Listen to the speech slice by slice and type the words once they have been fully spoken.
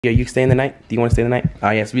Yeah, you staying the night? Do you want to stay the night? Oh,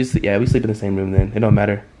 yes, we sleep in the same room then. It don't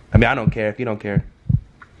matter. I mean, I don't care if you don't care.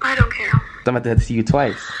 I don't care. I'm about to have to see you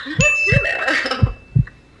twice. Shut up.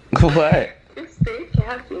 What? Stay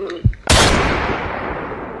happy.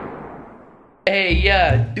 Hey,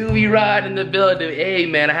 yeah, Doobie Rod in the building. Hey,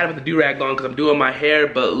 man, I had to put the do-rag on because I'm doing my hair.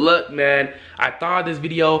 But look, man, I thought of this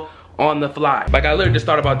video on the fly. Like, I literally just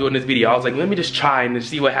thought about doing this video. I was like, let me just try and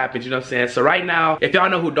see what happens, you know what I'm saying? So right now, if y'all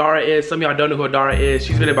know who Dara is, some of y'all don't know who Dara is.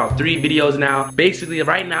 She's been in about 3 videos now. Basically,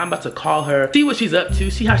 right now, I'm about to call her, see what she's up to,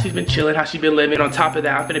 see how she's been chilling, how she's been living. On top of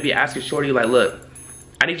that, I'm gonna be asking Shorty, like, look,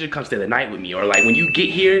 I need you to come stay the night with me. Or like, when you get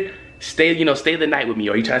here, stay the night with me,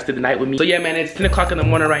 or you try to stay the night with me. So yeah, man, it's 10 o'clock in the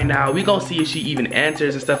morning right now. We gonna see if she even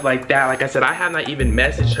answers and stuff like that. Like I said, I have not even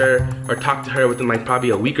messaged her or talked to her within like probably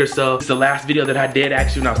a week or so. It's the last video that I did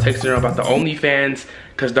actually when I was texting her about the OnlyFans,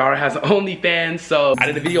 because Dara has OnlyFans. So I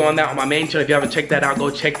did a video on that on my main channel. If you haven't checked that out, go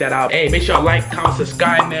check that out. Hey, make sure y'all like, comment,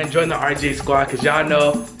 subscribe, man. Join the RJ squad, because y'all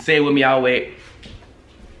know, say it with me, I'll wait.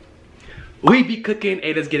 We be cooking.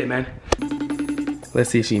 Hey, let's get it, man. Let's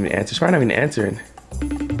see if she even answers. She's probably not even answering.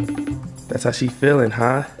 That's how she feeling,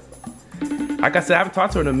 huh? Like I said, I haven't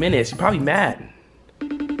talked to her in a minute. She probably mad.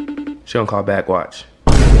 She don't call back, watch.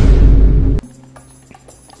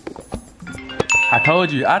 I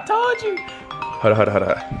told you, I told you. Hold on.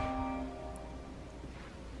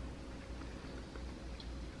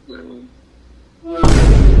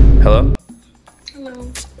 Hello?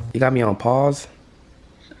 Hello. You got me on pause?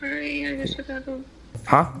 Sorry, I just forgot to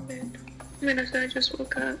Huh? I just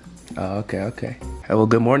woke up. Oh, okay. Well,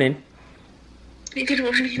 good morning. Good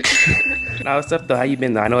morning. Nah, what's up though? How you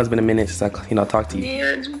been though? I know it's been a minute since I talked to you.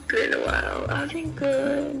 Yeah, it's been a while. I've been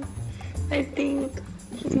good. I think,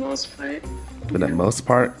 for the most part. For the most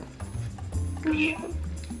part? Yeah.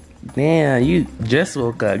 Damn, you just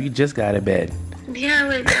woke up. You just got out of bed. Yeah, I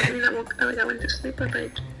went to sleep at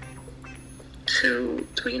like 2,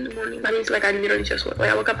 3 in the morning. That means like I literally just woke up. Like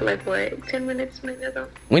I woke up like what, 10 minutes maybe ago.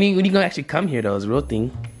 When you gonna actually come here though? Is a real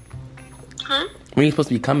thing. Huh? When are you supposed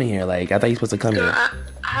to be coming here? Like I thought you were supposed to come here.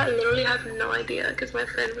 I literally have no idea because my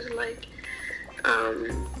friend was like,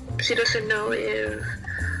 she doesn't know if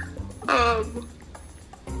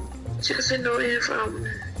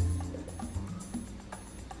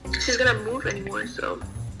she's gonna move anymore, so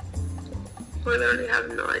we literally have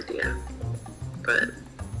no idea. But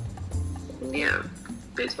yeah,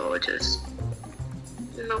 baseball just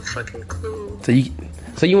no fucking clue.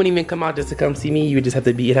 So you wouldn't even come out just to come see me? You would just have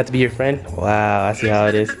to be, it'd have to be your friend? Wow, I see how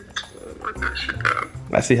it is. Oh my gosh, shut up.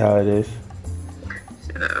 I see how it is.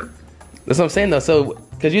 Shut up. That's what I'm saying though. So,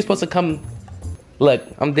 cause you're supposed to come, look,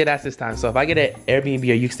 I'm dead ass this time. So if I get an Airbnb,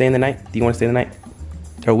 are you staying the night? Do you want to stay the night?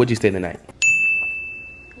 Or would you stay the night?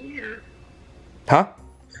 Yeah. Huh?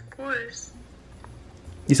 Of course.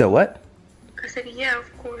 You said what? I said yeah,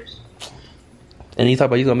 of course. And you talk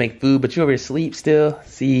about you gonna make food, but you over here sleep still.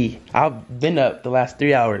 See, I've been up the last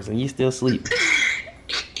 3 hours and you still sleep.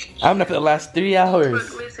 I've been up for the last 3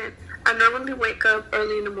 hours. Look, listen, I normally wake up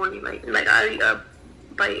early in the morning, like I be up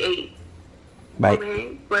by 8.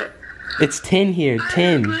 Okay, but it's 10 here,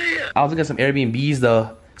 10. I was looking at some Airbnbs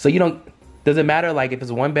though. So you don't, does it matter like if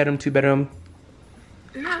it's 1 bedroom, 2 bedroom?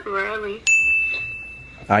 Not really.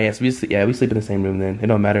 Oh yes, we sleep in the same room then. It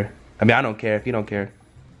don't matter. I mean, I don't care if you don't care.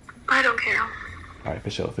 I don't care. All right,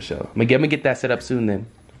 for sure. I'm gonna get that set up soon then.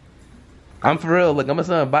 I'm for real. Look, I'm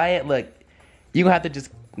gonna buy it. Look, you gonna have to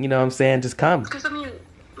just, you know what I'm saying, just come. Because I mean,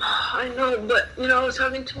 I know, but you know, I was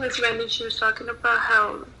talking to my friend and she was talking about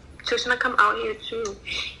how she was gonna come out here too.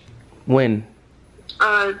 When?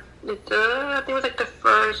 I think it was like the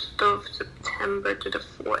 1st of September to the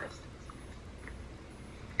 4th.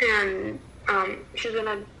 And she's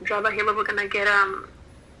gonna drive out here, but we're gonna get an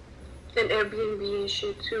Airbnb and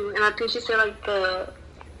shit too. And I think she said like the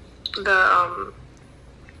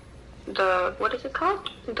what is it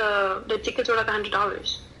called? The tickets were like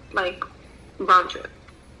 $100, like round trip.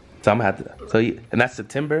 So I'm gonna have to. And that's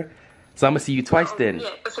September. So I'm gonna see you twice then. Yeah,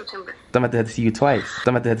 it's September. So I'm gonna have to see you twice.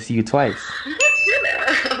 Shut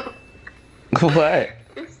up. What?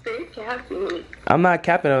 Stay capping. I'm not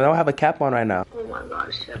capping. I don't have a cap on right now. Oh my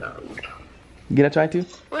gosh, shut up. You gonna try to?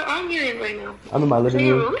 Where are you in right now? I'm in my living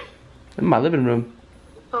room. I'm in my living room.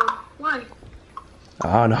 Oh, why?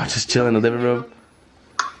 I don't know, I'm just chilling in the living room.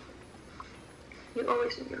 You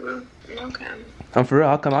always in your room. Okay. I'm for real,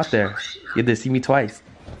 I'll come out there. You have to see me twice.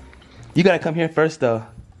 You gotta come here first though.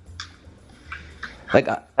 Like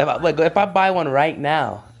if I buy one right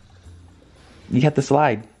now, you have to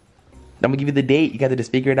slide. I'm gonna give you the date. You got to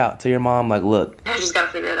just figure it out. Tell your mom, like, look. I just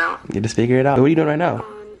gotta figure it out. You just figure it out. What are you doing right now?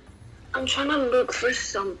 I'm trying to look for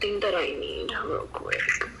something that I need real quick.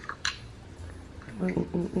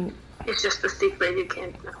 It's just a secret you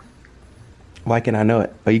can't know. Why can't I know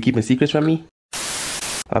it? Are you keeping secrets from me?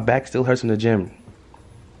 My back still hurts from the gym.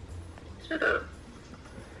 Shut up.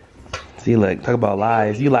 See, look, talk about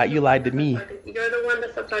lies. You lied to me. You're the one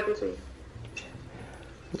that stopped talking to me.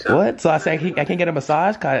 So, What? So I said I can't get a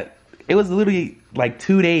massage? Cause it was literally like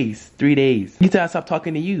 2 days, 3 days. You said I stopped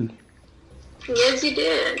talking to you. Yes, you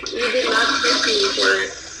did. You did not text me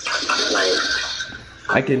for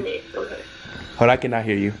like a minute. Okay. Hold on, I cannot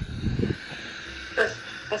hear you.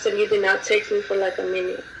 I said you did not text me for like a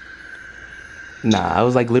minute. Nah, I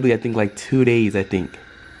was like literally, I think like 2 days, I think.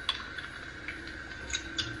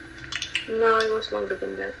 No, it was longer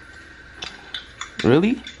than that.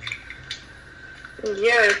 Really?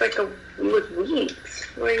 Yeah, it's like it was weeks.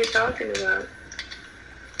 What are you talking about?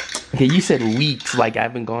 Okay, you said weeks, like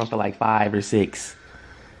I've been gone for like 5 or 6.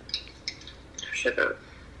 Shut up.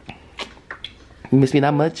 You miss me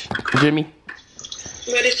that much, Jimmy?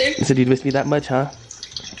 What is it? You said you miss me that much, huh?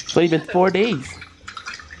 It's only been 4 days.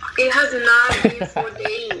 It has not been 4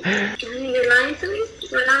 days. You're lying to me?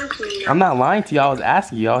 You're lying to me. I'm not lying to you. I was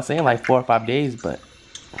asking you. I was saying like 4 or 5 days, but...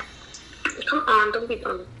 Come on, don't be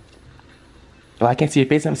dumb. Well, I can't see your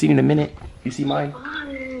face. I haven't seen you in a minute. You see mine? Hold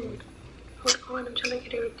on, I'm trying to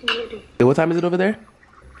get everything ready. Hey, what time is it over there?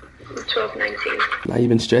 12:19. Now you've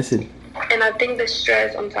been stressing. And I think the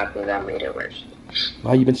stress on top of that made it worse.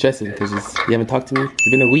 Why you been stressing? Because you haven't talked to me? It's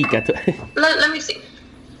been a week. Let me see.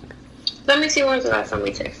 Let me see when's the last time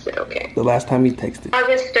we texted, okay? The last time we texted.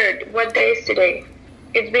 August 3rd. What day is today?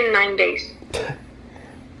 It's been 9 days.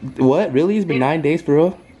 What? Really? It's been 9 days for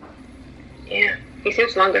real? Yeah. It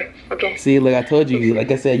seems longer. Okay. See, like I told you,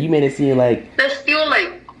 like I said, you made it seem like... That's still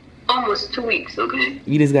like almost 2 weeks, okay?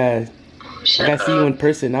 You just got... Shut I gotta up. see you in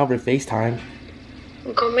person, not over FaceTime.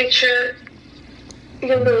 Go make sure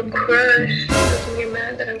your little crush doesn't get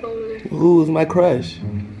mad that I go over there. Who's my crush?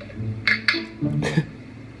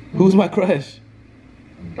 Who's my crush?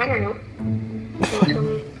 I don't know. You tell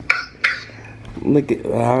me. Look,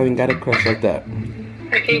 I ain't got a crush like that.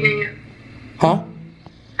 I can't hear you. Huh?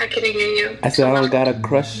 I couldn't hear you. I said I don't got a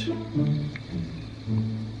crush.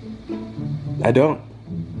 I don't.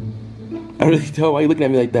 I really don't. Why are you looking at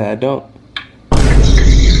me like that? I don't.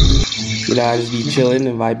 You know, I just be chilling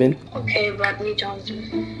and vibing. Okay, Rodney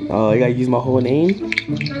Johnson. Oh, you gotta use my whole name?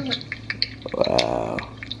 Wow.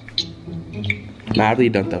 Nah, I really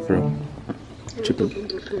don't though, for real. Tripping.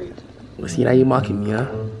 See, now you mocking me, huh?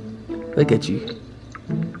 Look at you.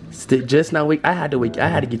 Just now wake. I had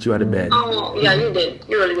to get you out of bed. Oh, yeah, you did.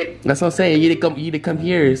 You really did. That's what I'm saying. You need to come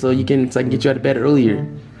here so I can get you out of bed earlier.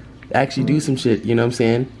 Actually do some shit, you know what I'm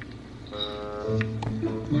saying?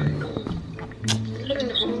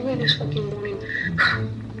 This fucking morning.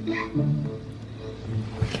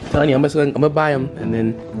 I'm telling you, I'm gonna buy them, and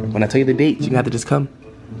then when I tell you the date, you gonna have to just come.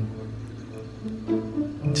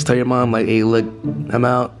 Just tell your mom, like, hey, look, I'm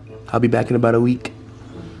out. I'll be back in about a week.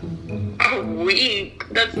 A week?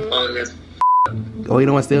 That's long as Oh, you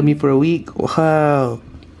don't want to stay with me for a week? Wow.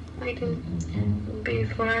 I do.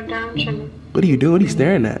 Before I'm down, chilling. What are you doing? What are you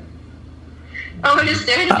staring at? Oh, I'm just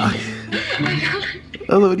staring at you.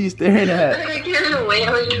 Oh, what are you staring at? I got carried away.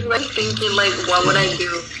 I was just like thinking, like, what would I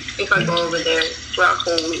do if I go over there for a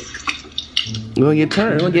whole week? You're gonna get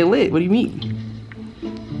turned. You're gonna get lit. What do you mean?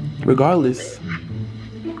 Regardless,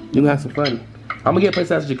 you're gonna have some fun. I'm gonna get a place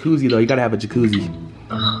that has a jacuzzi, though. You gotta have a jacuzzi.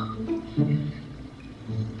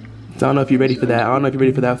 So I don't know if you're ready for that. I don't know if you're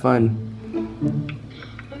ready for that fun.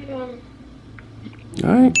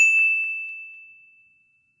 Alright.